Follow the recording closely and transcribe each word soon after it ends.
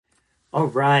All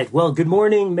right. Well, good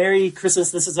morning. Merry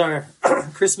Christmas. This is our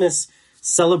Christmas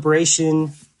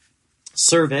celebration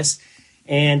service.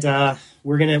 And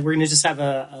we're gonna just have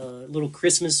a little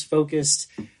Christmas focused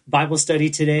Bible study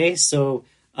today. So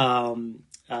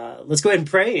let's go ahead and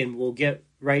pray and we'll get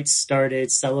right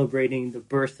started celebrating the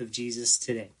birth of Jesus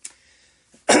today.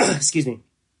 Excuse me.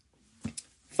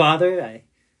 Father,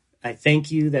 I thank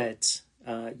you that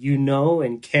you know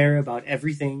and care about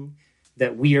everything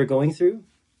that we are going through.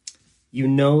 You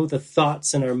know the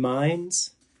thoughts in our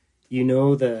minds. You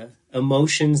know the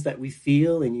emotions that we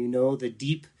feel, and you know the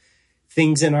deep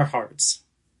things in our hearts.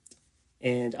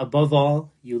 And above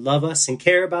all, you love us and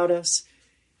care about us,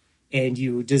 and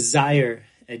you desire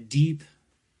a deep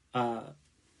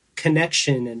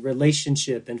connection and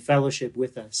relationship and fellowship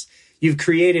with us. You've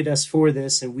created us for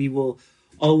this, and we will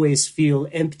always feel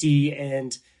empty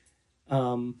and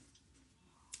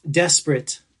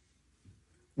desperate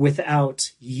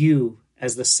without you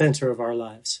as the center of our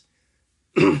lives.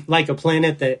 Like a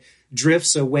planet that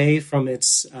drifts away from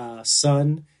its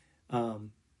sun,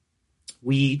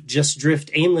 we just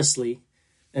drift aimlessly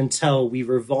until we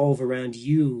revolve around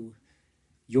you.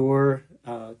 Your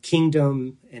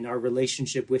kingdom and our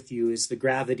relationship with you is the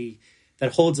gravity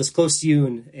that holds us close to you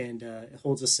and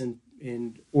holds us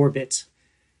in orbit.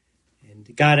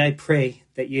 And God, I pray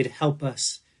that you'd help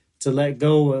us to let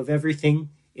go of everything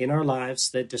in our lives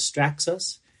that distracts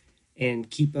us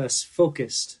and keep us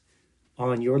focused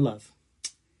on your love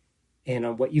and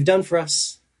on what you've done for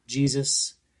us,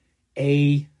 Jesus.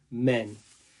 Amen.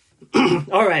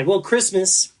 All right. Well,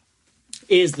 Christmas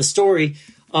is the story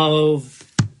of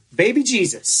baby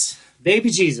Jesus. Baby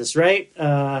Jesus, right?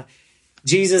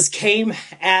 Jesus came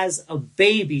as a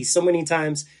baby. So many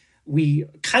times we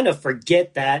kind of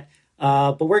forget that,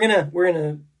 but we're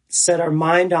gonna set our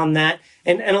mind on that.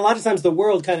 And a lot of times the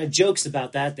world kind of jokes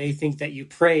about that. They think that you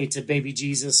pray to baby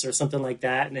Jesus or something like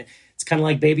that. And it's kind of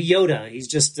like baby Yoda. He's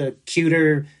just a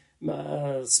cuter,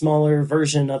 smaller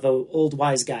version of an old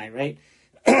wise guy, right?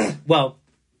 Well,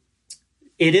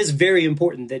 it is very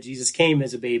important that Jesus came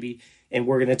as a baby. And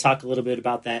we're going to talk a little bit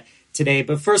about that today.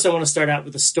 But first I want to start out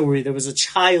with a story. There was a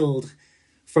child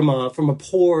from a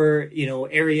poor,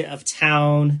 area of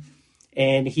town.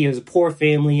 And he was a poor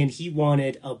family, and he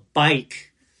wanted a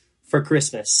bike for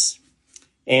Christmas.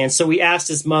 And so we asked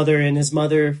his mother, and his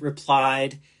mother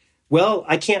replied, well,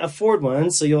 I can't afford one,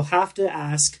 so you'll have to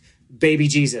ask baby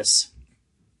Jesus.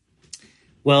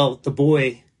 Well, the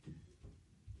boy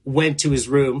went to his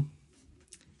room,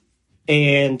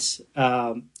 and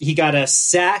he got a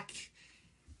sack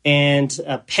and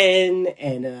a pen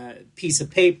and a piece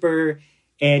of paper,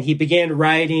 and he began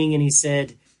writing, and he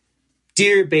said,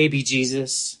 Dear baby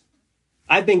Jesus,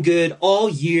 I've been good all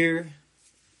year.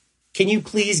 Can you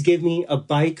please give me a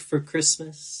bike for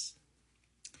Christmas?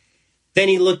 Then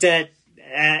he looked at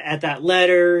that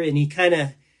letter, and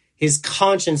his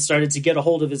conscience started to get a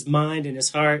hold of his mind and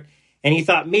his heart. And he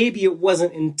thought maybe it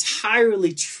wasn't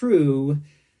entirely true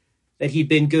that he'd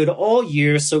been good all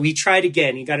year. So he tried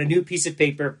again. He got a new piece of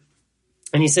paper,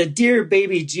 and he said, Dear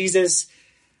baby Jesus,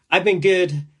 I've been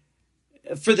good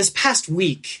for this past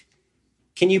week.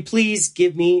 Can you please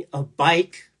give me a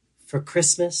bike for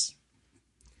Christmas?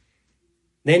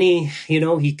 Then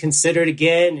he considered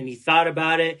again, and he thought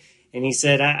about it, and he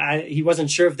said he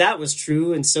wasn't sure if that was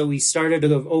true. And so he started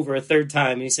over a third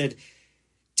time, and he said,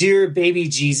 Dear baby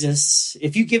Jesus,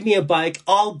 if you give me a bike,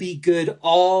 I'll be good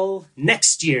all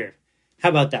next year. How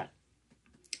about that?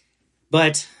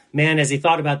 But man, as he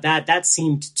thought about that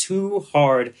seemed too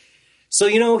hard. So,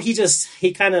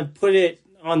 he kind of put it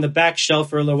on the back shelf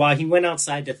for a little while. He went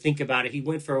outside to think about it. He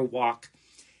went for a walk.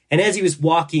 And as he was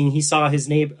walking, he saw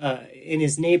in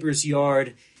his neighbor's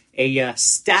yard a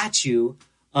statue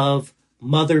of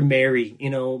Mother Mary,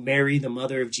 Mary, the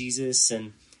mother of Jesus.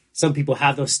 And some people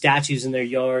have those statues in their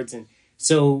yards. And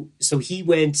so he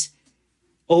went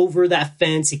over that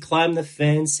fence. He climbed the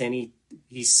fence, and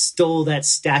he stole that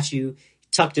statue,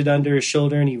 tucked it under his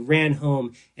shoulder, and he ran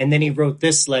home. And then he wrote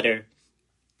this letter.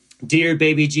 Dear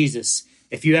baby Jesus,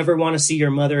 if you ever want to see your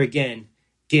mother again,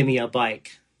 give me a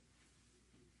bike.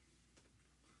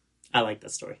 I like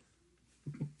that story.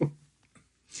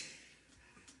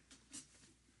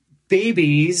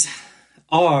 Babies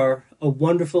are a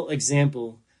wonderful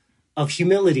example of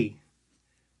humility.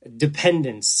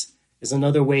 Dependence is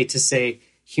another way to say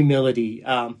humility.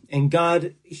 And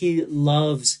God, he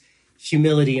loves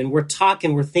humility. And we're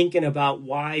thinking about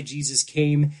why Jesus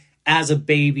came as a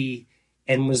baby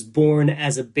and was born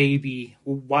as a baby.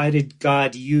 Why did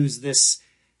God use this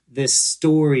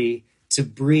story to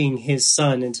bring his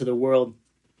son into the world?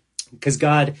 Because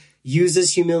God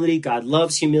uses humility. God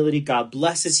loves humility. God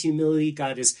blesses humility.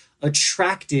 God is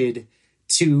attracted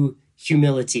to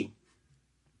humility.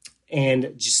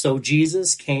 And so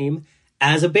Jesus came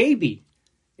as a baby,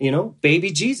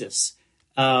 baby Jesus.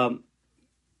 When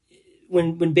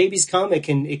babies come, it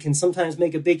can sometimes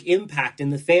make a big impact in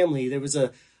the family. There was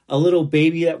a little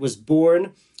baby that was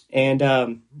born,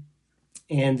 and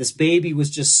this baby was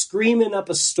just screaming up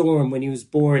a storm when he was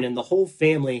born, and the whole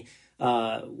family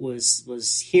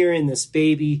was hearing this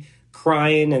baby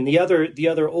crying, and the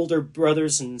other older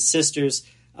brothers and sisters,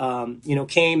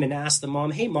 came and asked the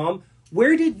mom, "Hey, Mom,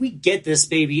 where did we get this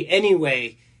baby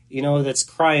anyway? That's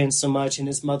crying so much." And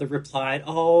his mother replied,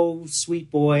 "Oh,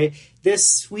 sweet boy, this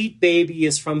sweet baby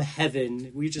is from heaven.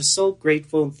 We're just so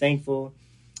grateful and thankful."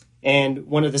 And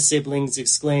one of the siblings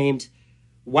exclaimed,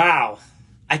 "Wow,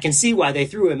 I can see why they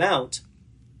threw him out."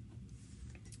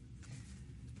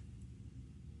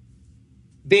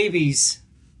 Babies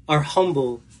are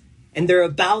humble, and they're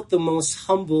about the most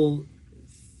humble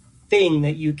thing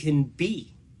that you can be.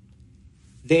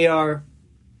 They are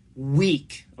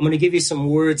weak. I'm going to give you some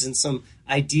words and some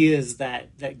ideas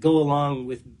that go along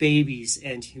with babies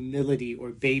and humility,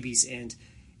 or babies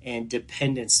and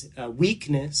dependence.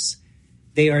 Weakness,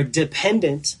 they are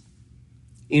dependent.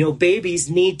 Babies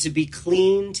need to be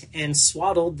cleaned and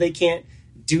swaddled. They can't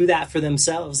do that for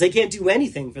themselves. They can't do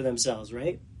anything for themselves,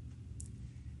 right?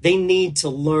 They need to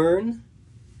learn.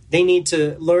 They need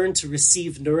to learn to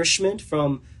receive nourishment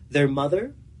from their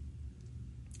mother.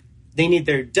 They need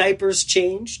their diapers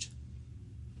changed.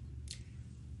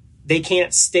 They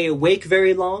can't stay awake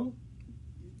very long.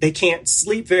 They can't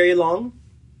sleep very long.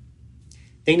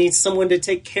 They need someone to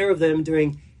take care of them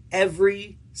during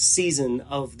every season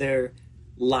of their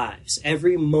lives.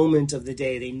 Every moment of the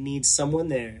day, they need someone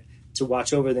there to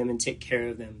watch over them and take care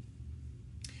of them.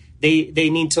 They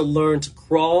need to learn to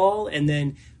crawl, and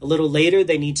then a little later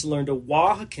they need to learn to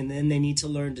walk, and then they need to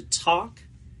learn to talk.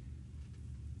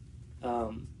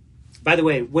 By the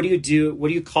way, what do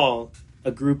you call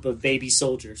a group of baby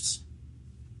soldiers?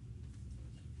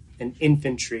 An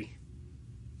infantry.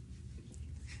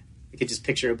 I could just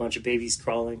picture a bunch of babies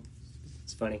crawling.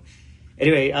 It's funny.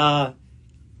 Anyway,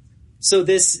 so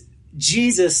this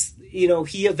Jesus,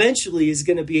 he eventually is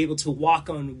going to be able to walk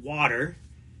on water,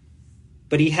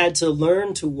 but he had to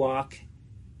learn to walk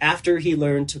after he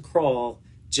learned to crawl,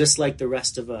 just like the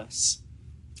rest of us.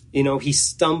 He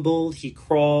stumbled, he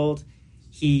crawled,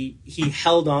 he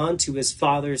held on to his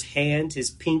father's hand, his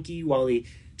pinky, while he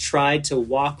tried to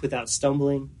walk without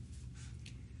stumbling.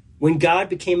 When God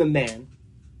became a man,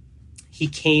 he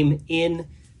came in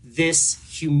this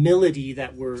humility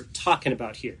that we're talking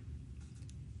about here.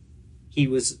 He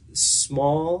was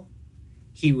small,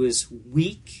 he was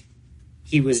weak,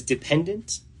 he was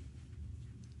dependent.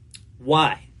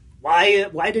 Why?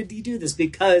 Why did he do this?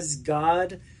 Because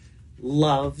God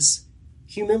loves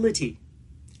humility.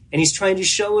 And he's trying to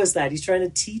show us that. He's trying to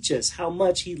teach us how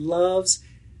much he loves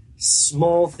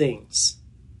small things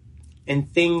and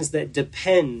things that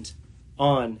depend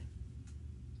on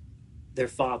their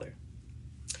Father.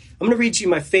 I'm going to read you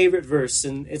my favorite verse,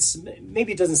 and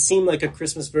maybe it doesn't seem like a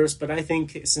Christmas verse, but I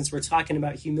think since we're talking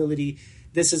about humility,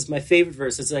 this is my favorite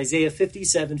verse. It's Isaiah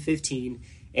 57:15,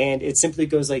 and it simply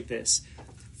goes like this.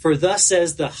 "For thus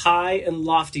says the high and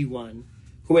lofty one,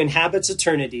 who inhabits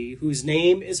eternity, whose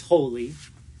name is holy,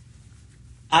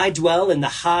 I dwell in the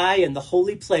high and the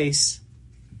holy place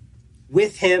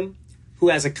with him who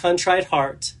has a contrite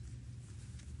heart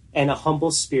and a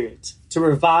humble spirit, to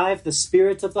revive the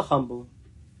spirit of the humble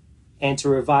and to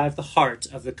revive the heart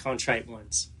of the contrite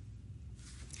ones."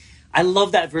 I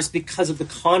love that verse because of the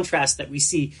contrast that we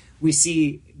see. We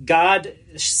see God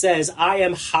says, "I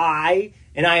am high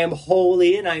and I am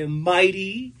holy and I am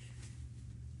mighty,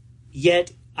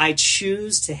 yet I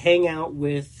choose to hang out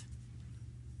with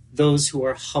those who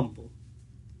are humble,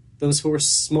 those who are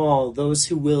small, those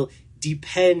who will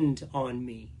depend on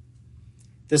me."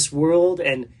 This world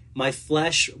and my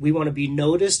flesh, we want to be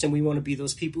noticed, and we want to be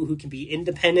those people who can be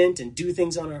independent and do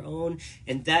things on our own,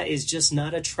 and that is just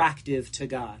not attractive to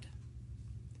God.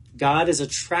 God is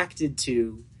attracted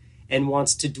to and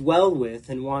wants to dwell with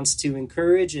and wants to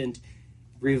encourage and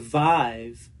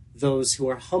revive those who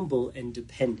are humble and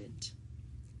dependent.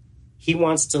 He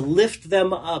wants to lift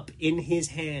them up in his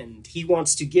hand. He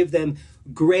wants to give them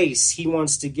grace. He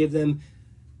wants to give them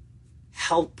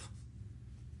help,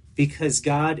 because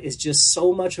God is just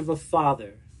so much of a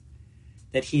father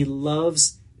that he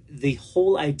loves the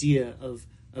whole idea of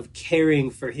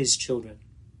caring for his children.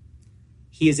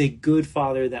 He is a good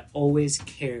father that always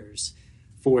cares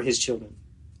for his children.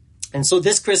 And so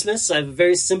this Christmas, I have a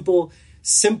very simple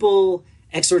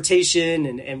exhortation,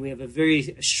 and we have a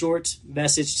very short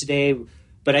message today,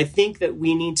 but I think that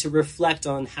we need to reflect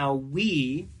on how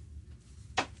we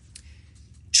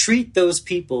treat those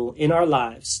people in our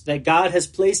lives that God has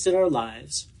placed in our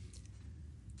lives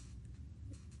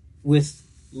with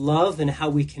love, and how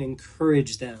we can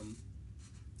encourage them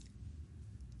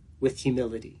with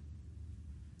humility.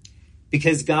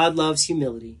 Because God loves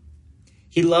humility.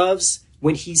 He loves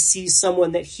when he sees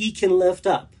someone that he can lift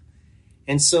up.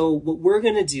 And so what we're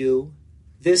going to do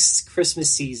this Christmas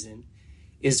season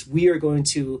is we are going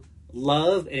to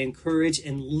love and encourage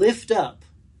and lift up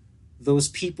those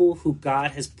people who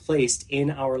God has placed in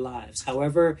our lives.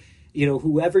 However,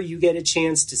 whoever you get a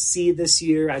chance to see this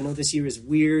year, I know this year is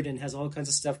weird and has all kinds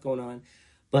of stuff going on,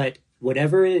 but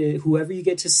whatever it is, whoever you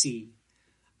get to see,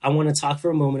 I want to talk for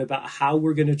a moment about how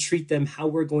we're going to treat them, how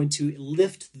we're going to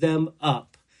lift them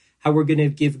up, how we're going to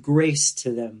give grace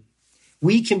to them.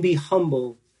 We can be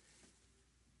humble.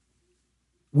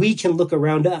 We can look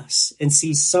around us and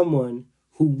see someone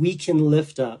who we can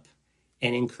lift up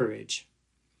and encourage.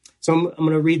 So I'm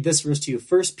going to read this verse to you.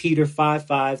 1 Peter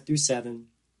 5:5-7.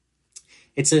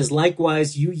 It says,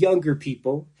 "Likewise, you younger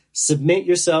people, submit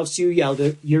yourselves to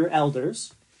your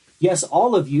elders. Yes,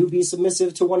 all of you be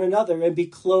submissive to one another and be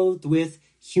clothed with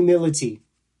humility.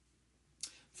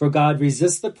 For God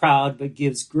resists the proud, but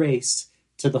gives grace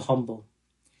to the humble.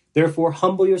 Therefore,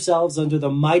 humble yourselves under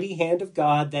the mighty hand of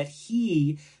God, that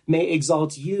he may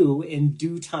exalt you in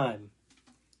due time,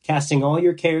 casting all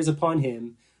your cares upon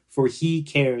him, for he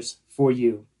cares for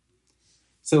you."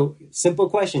 So, simple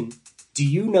question. Do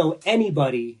you know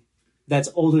anybody that's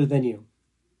older than you?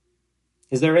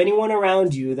 Is there anyone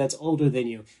around you that's older than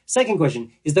you? Second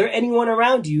question, is there anyone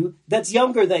around you that's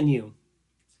younger than you?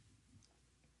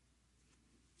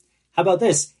 How about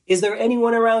this? Is there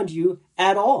anyone around you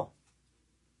at all?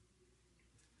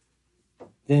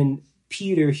 Then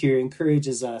Peter here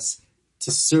encourages us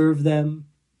to serve them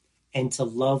and to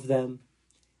love them,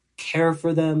 care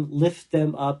for them, lift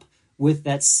them up with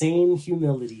that same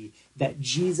humility that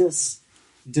Jesus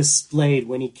displayed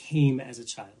when he came as a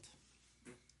child.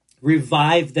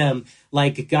 Revive them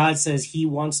like God says he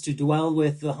wants to dwell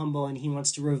with the humble and he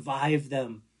wants to revive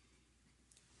them.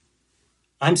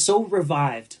 I'm so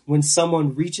revived when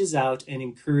someone reaches out and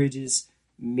encourages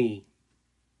me.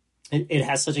 It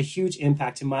has such a huge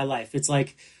impact in my life. It's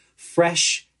like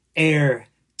fresh air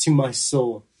to my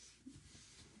soul.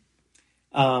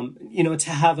 To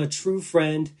have a true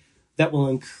friend that will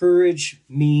encourage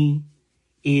me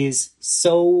is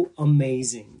so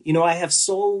amazing. I have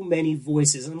so many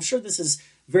voices, and I'm sure this is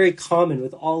very common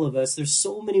with all of us. There's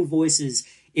so many voices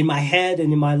in my head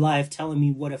and in my life telling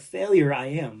me what a failure I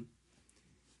am,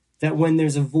 that when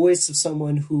there's a voice of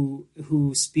someone who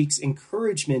speaks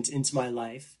encouragement into my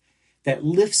life, that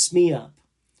lifts me up,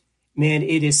 man,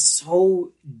 it is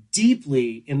so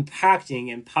deeply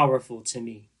impacting and powerful to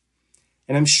me.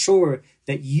 And I'm sure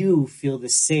that you feel the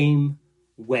same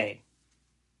way.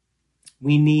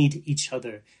 We need each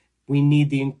other. We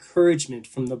need the encouragement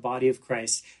from the body of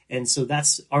Christ. And so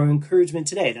that's our encouragement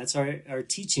today. That's our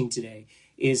teaching today,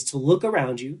 is to look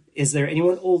around you. Is there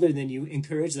anyone older than you?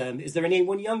 Encourage them. Is there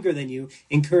anyone younger than you?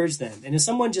 Encourage them. And if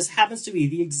someone just happens to be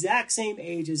the exact same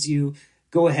age as you,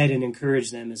 go ahead and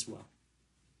encourage them as well.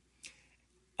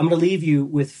 I'm going to leave you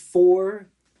with 4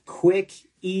 quick,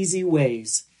 easy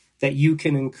ways that you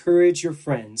can encourage your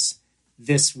friends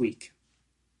this week.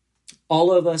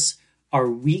 All of us are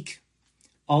weak.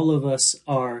 All of us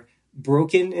are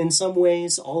broken in some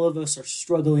ways. All of us are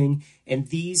struggling. And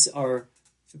these are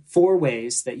 4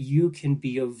 ways that you can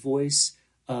be a voice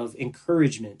of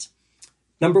encouragement.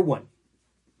 Number 1,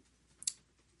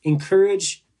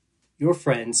 encourage your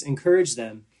friends, encourage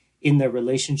them in their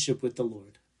relationship with the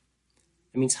Lord.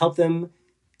 It means help them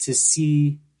to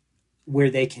see where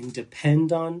they can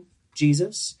depend on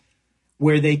Jesus,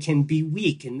 where they can be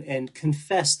weak and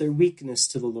confess their weakness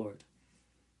to the Lord.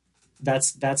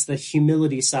 That's the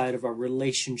humility side of our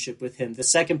relationship with him. The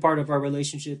second part of our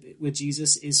relationship with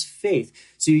Jesus is faith.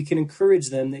 So you can encourage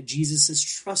them that Jesus is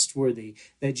trustworthy,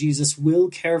 that Jesus will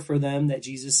care for them, that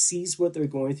Jesus sees what they're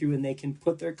going through, and they can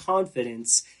put their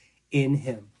confidence in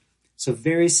him. So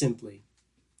very simply,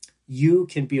 you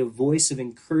can be a voice of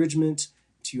encouragement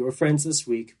to your friends this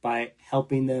week by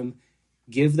helping them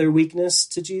give their weakness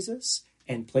to Jesus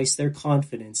and place their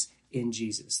confidence in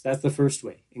Jesus. That's the first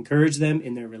way. Encourage them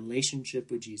in their relationship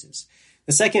with Jesus.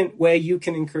 The second way you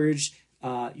can encourage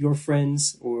your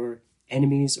friends or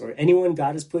enemies or anyone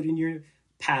God has put in your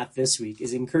path this week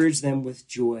is encourage them with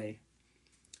joy.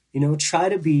 Try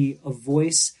to be a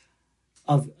voice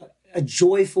of a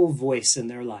joyful voice in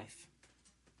their life.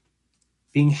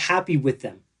 Being happy with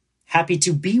them, happy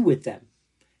to be with them,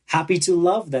 happy to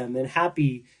love them, and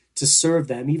happy to serve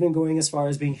them, even going as far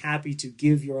as being happy to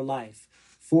give your life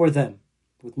for them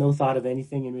with no thought of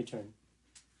anything in return.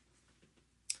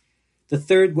 The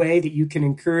third way that you can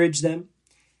encourage them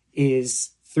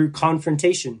is through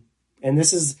confrontation. And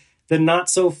this is the not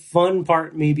so fun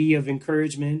part maybe of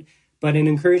encouragement, but an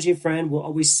encouraging friend will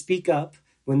always speak up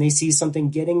when they see something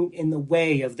getting in the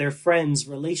way of their friend's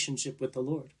relationship with the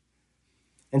Lord.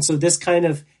 And so this kind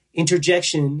of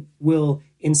interjection will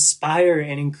inspire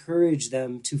and encourage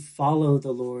them to follow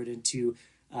the Lord and to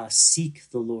seek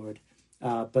the Lord.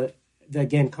 But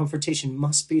again, confrontation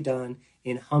must be done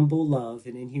in humble love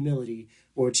and in humility,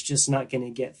 or it's just not going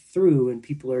to get through and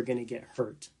people are going to get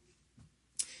hurt.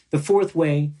 The fourth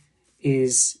way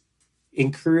is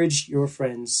encourage your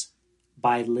friends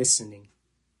by listening.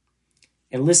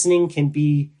 And listening can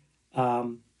be,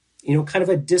 kind of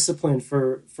a discipline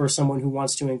for someone who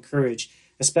wants to encourage,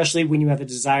 especially when you have a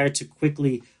desire to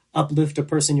quickly uplift a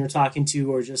person you're talking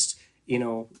to, or just,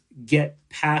 get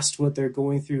past what they're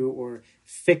going through or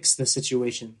fix the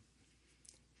situation.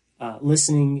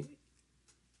 Listening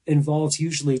involves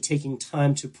usually taking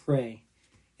time to pray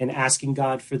and asking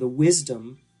God for the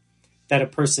wisdom that a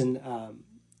person,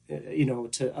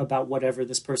 about whatever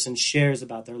this person shares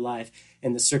about their life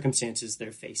and the circumstances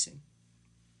they're facing.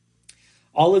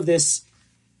 All of this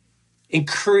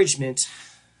encouragement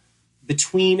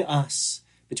between us,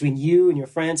 between you and your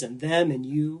friends and them and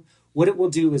you, what it will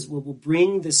do is it will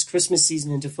bring this Christmas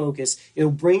season into focus. It'll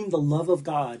bring the love of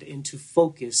God into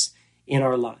focus in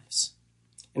our lives.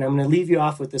 And I'm going to leave you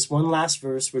off with this one last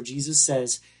verse where Jesus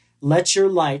says, "Let your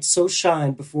light so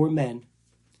shine before men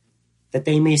that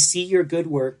they may see your good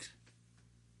work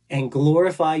and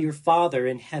glorify your Father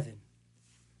in heaven."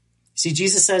 See,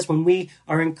 Jesus says when we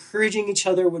are encouraging each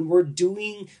other, when we're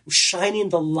shining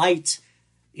the light,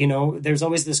 there's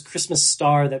always this Christmas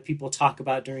star that people talk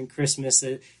about during Christmas.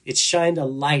 It shined a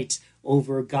light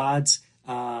over God's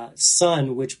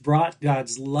Son, which brought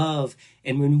God's love.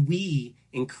 And when we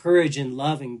encourage and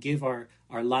love and give our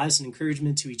lives and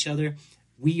encouragement to each other,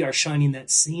 we are shining that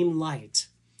same light.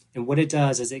 And what it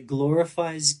does is it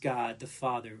glorifies God the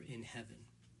Father in heaven.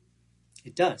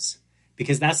 It does.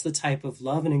 Because that's the type of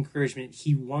love and encouragement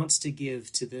he wants to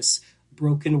give to this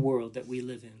broken world that we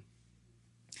live in.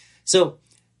 So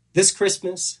this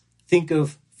Christmas, think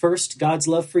of first God's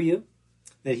love for you,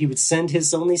 that he would send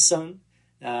his only Son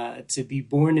to be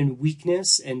born in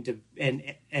weakness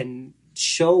and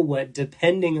show what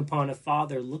depending upon a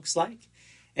father looks like.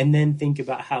 And then think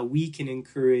about how we can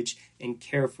encourage and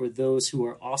care for those who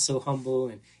are also humble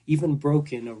and even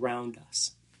broken around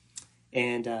us.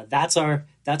 And that's our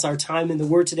time in the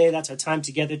Word today. That's our time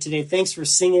together today. Thanks for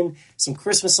singing some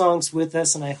Christmas songs with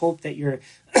us. And I hope that your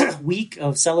week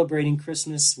of celebrating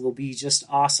Christmas will be just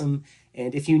awesome.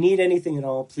 And if you need anything at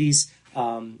all, please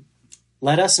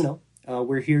let us know.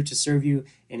 We're here to serve you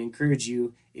and encourage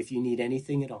you if you need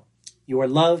anything at all. You are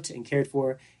loved and cared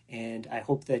for. And I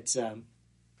hope that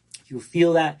you'll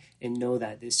feel that and know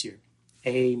that this year.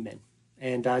 Amen.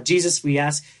 And Jesus, we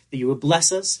ask that you would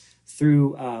bless us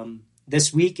through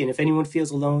this week. And if anyone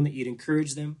feels alone, that you'd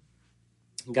encourage them.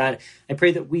 God, I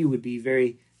pray that we would be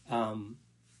very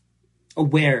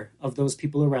aware of those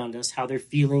people around us, how they're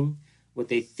feeling, what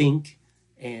they think.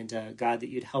 And God, that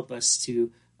you'd help us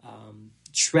to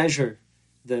treasure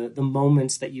the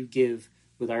moments that you give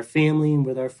with our family and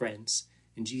with our friends.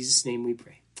 In Jesus' name we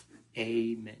pray.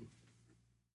 Amen.